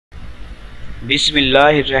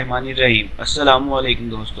बिस्मिल्लाहिर्रहमानिर्रहीम। अस्सलामुअलैकुम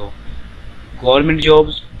दोस्तों। Government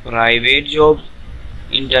jobs, private jobs,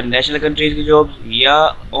 international countries की जॉब्स या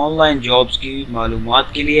ऑनलाइन जॉब्स की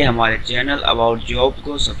मालूमात के लिए हमारे चैनल अबाउट जॉब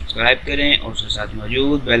को सब्सक्राइब करें और उसके साथ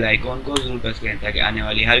मौजूद बेल आइकॉन को ज़रूर प्रेस करें ताकि आने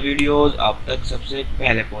वाली हर वीडियोस आप तक सबसे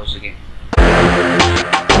पहले पहुंच सकें।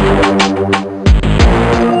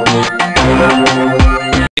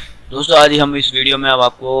 दोस्तों, आज हम इस वीडियो में अब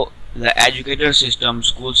आपको एजुकेटर सिस्टम,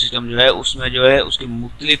 स्कूल सिस्टम जो है उसमें जो है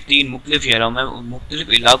उसके तीन मुख्तलिफ शहरों में मुख्तलिफ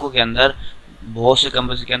इलाकों के अंदर बहुत से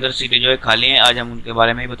कैंपस के अंदर सीटें जो है खाली हैं। आज हम उनके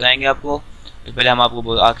बारे में ही बताएंगे आपको। तो पहले हम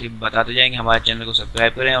आपको आखिर बताते जाएंगे। हमारे चैनल को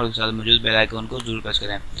सब्सक्राइब करें और उसके साथ मौजूद बेल आइकन को जरूर प्रेस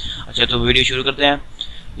करें। अच्छा, तो वीडियो शुरू करते हैं।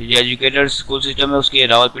 ये एजुकेटर स्कूल सिस्टम है, उसके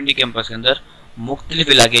रावलपिंडी कैंपस के अंदर मुख्तलिफ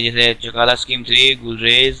इलाके जैसे चकाला स्कीम 3,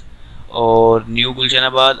 गुलरेज और न्यू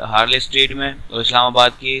गुलशनाबाद, हार्ले स्ट्रीट में, और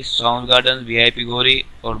इस्लामाबाद की साउंड गार्डन, VIP गोरी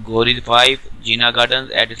और गोरी 5, जीना garden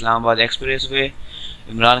eight Islamabad expressway,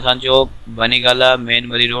 Imran Khan चौक, बनीगाला, मेन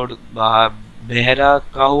मरी रोड, बहरा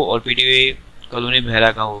काहू और PTV कॉलोनी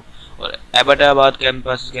बहरा काहू, और एबटाबाद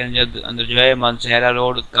कैंपस के अंदर जो है मनसहरा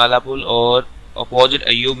रोड, काला पुल और अपोजिट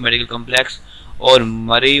अयूब मेडिकल कम्प्लेक्स और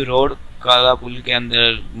मरी रोड, काला पुल के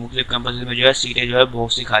अंदर मुख्तलिफ कैंपस में जो है सीटें जो है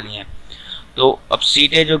बहुत सी खाली हैं। तो अब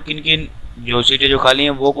सीटें जो किन सीटें जो खाली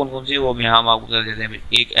हैं वो कौन कौन सी, वो भी हम आपको बता देते हैं।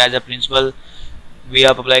 एक एज अ प्रिंसिपल भी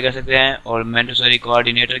आप अप्लाई कर सकते हैं और मेंटोरी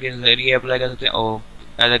कोऑर्डिनेटर के जरिए अप्लाई कर सकते हैं, और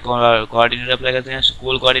एज अ कोऑर्डिनेटर अप्लाई कर सकते हैं,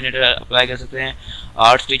 स्कूल कोऑर्डिनेटर अप्लाई कर सकते हैं,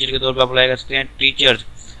 आर्ट्स टीचर के तौर पर अप्लाई कर सकते हैं, टीचर्स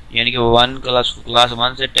यानी कि क्लास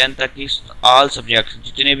 1 से 10 तक की ऑल सब्जेक्ट्स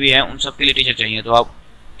जितने भी हैं उन सब के लिए टीचर चाहिए। तो आप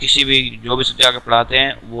किसी भी जो भी सब्जेक्ट आप पढ़ाते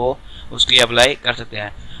हैं वो उसके लिए अप्लाई कर सकते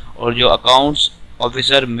हैं। और जो अकाउंट्स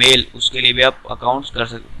ऑफिसर मेल, उसके लिए भी आप अकाउंट्स कर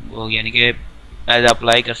सकते यानी कि एज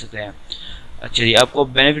अप्लाई कर सकते हैं। अच्छा जी, आपको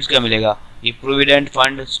बेनिफिट्स क्या मिलेगा? ये provident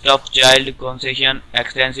fund, stuff child concession,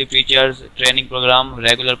 extensive teachers training programme,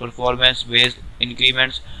 regular performance based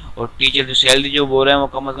increments, और टीचर जो सैलरी जो बोल रहे हैं वो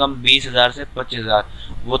कम से कम 20,000 से 25,000,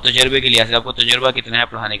 वो तजर्बे के लिहाज से आपको तजर्बा कितना है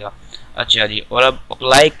पढ़ाने का। अच्छा जी, और अब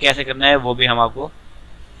अप्लाई कैसे करना है वो भी हम आपको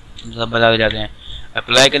सब बता जाते हैं।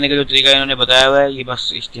 अप्लाई करने का जो तरीका इन्होंने बताया हुआ है, ये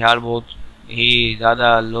बस इश्तिहार बहुत ही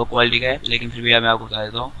ज़्यादा लो क्वालिटी का है, लेकिन फिर भी मैं आपको बता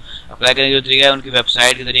देता हूँ। अप्लाई करने का जो तरीका है उनकी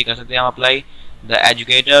वेबसाइट के जरिए कर सकते हैं हम अप्लाई,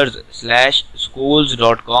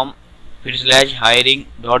 theeducators/schools.com फिर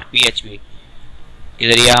 /hiring.php के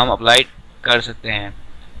जरिए हम अप्लाई कर सकते हैं।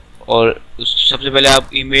 और सबसे पहले आप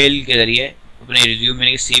ईमेल के जरिए अपने रिज्यूम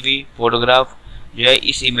यानी कि CV फोटोग्राफ जो है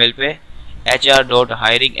इस ईमेल पे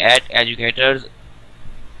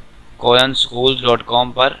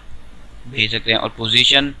hr.hiring@educators:schools.com पर भेज सकते हैं, और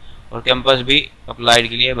पोजीशन और कैंपस भी अप्लाइड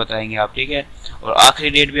के लिए बताएंगे आप, ठीक है। और आखिरी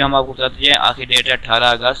डेट भी हम आपको बताते जाएं, आखिरी डेट है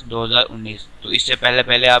 18 अगस्त 2019, तो इससे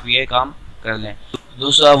पहले आप ये काम कर लें।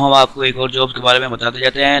 दोस्तों, अब हम आपको एक और जॉब्स के बारे में बताते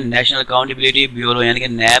जाते हैं। नेशनल अकाउंटेबिलिटी ब्यूरो यानी कि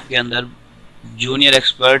NAB के अंदर जूनियर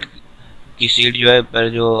एक्सपर्ट की सीट जो है पर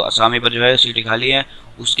जो असामी पर जो है सीटें खाली हैं,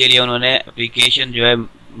 उसके लिए उन्होंने एप्लीकेशन जो है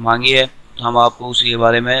मांगी है। तो हम आपको उसके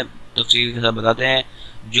बारे में तफसील के साथ बताते हैं।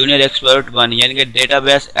 जूनियर एक्सपर्ट 1 यानी कि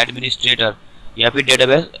डेटाबेस एडमिनिस्ट्रेटर या फिर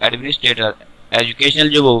डेटाबेस एडमिनिस्ट्रेटर, एजुकेशनल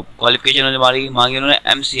जो वो क्वालिफिकेशन मांगी उन्होंने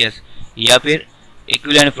MCS या फिर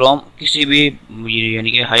इक्विवेलेंट फ्रॉम किसी भी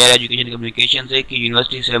यानी कि हायर एजुकेशन कम्युनिकेशन से कि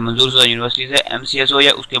यूनिवर्सिटी से मंजूर शुदा यूनिवर्सिटी से MCS हो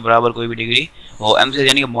या उसके बराबर कोई भी डिग्री हो। MCS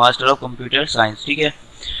यानी कि मास्टर ऑफ कंप्यूटर साइंस, ठीक है।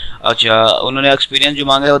 अच्छा, उन्होंने एक्सपीरियंस जो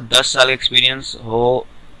मांगा है वो 10 साल का एक्सपीरियंस हो,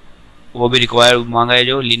 वो भी रिक्वायर्ड मांगा है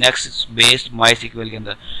जो लिनक्स बेस्ड MySQL के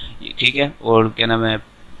अंदर, ठीक है। और क्या नाम है,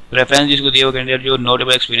 प्रेफरेंस जिसको दिया वो कैंडिडेट जो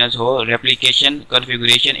नोटेबल एक्सपीरियंस हो रेप्लिकेशन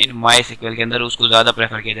कॉन्फ़िगरेशन इन MySQL के अंदर, उसको ज़्यादा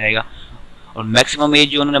प्रेफर किया जाएगा। और मैक्सिमम एज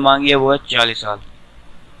जो उन्होंने मांगी है वो है 40 साल,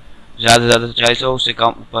 ज़्यादा से ज़्यादा 40 हो, उससे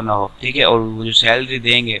कम ऊपर ना हो, ठीक है। और वो जो सैलरी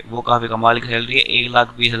देंगे वो काफ़ी कमाल की सैलरी है,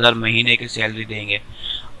 1,20,000 महीने की सैलरी देंगे।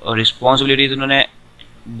 और रिस्पॉन्सिबिलिटीज उन्होंने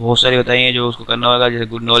बहुत सारी बताई हैं जो उसको करना होगा, जैसे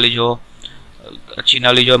गुड नॉलेज हो, अच्छी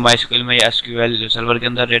नॉलेज हो MySQL में या SQL सर्वर के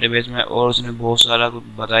अंदर डेटाबेस में, और उसने बहुत सारा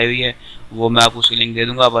बताई हुई है। वो मैं आपको उसकी लिंक दे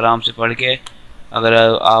दूंगा, आप आराम से पढ़ के अगर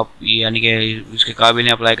आप यानी कि इसके काबिल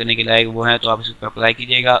हैं, अप्लाई करने के लायक वो हैं, तो आप इस पर अप्लाई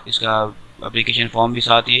कीजिएगा। इसका एप्लीकेशन फॉर्म भी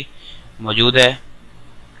साथ ही मौजूद है,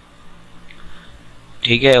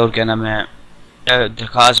 ठीक है। और क्या नाम है,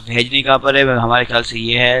 दरख्वास्त भेजने कहाँ पर है, हमारे ख्याल से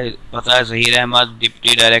ये है, पता है Zaheer Ahmad,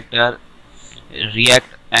 deputy director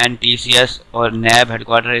react and TCS और NAB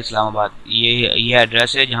हेडक्वार्टर इस्लामाबाद, ये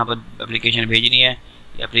एड्रेस है जहाँ पर एप्लीकेशन भेजनी है।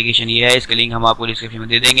 एप्लीकेशन ये है, इसका लिंक हम आपको डिस्क्रिप्शन में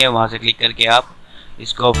दे देंगे, वहाँ से क्लिक करके आप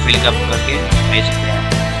इसको फिलअप करके भेज सकते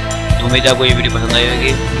हैं। तो उम्मीद है आपको ये वीडियो पसंद आई होगी।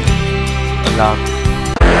 अल्लाह हाफ़िज़।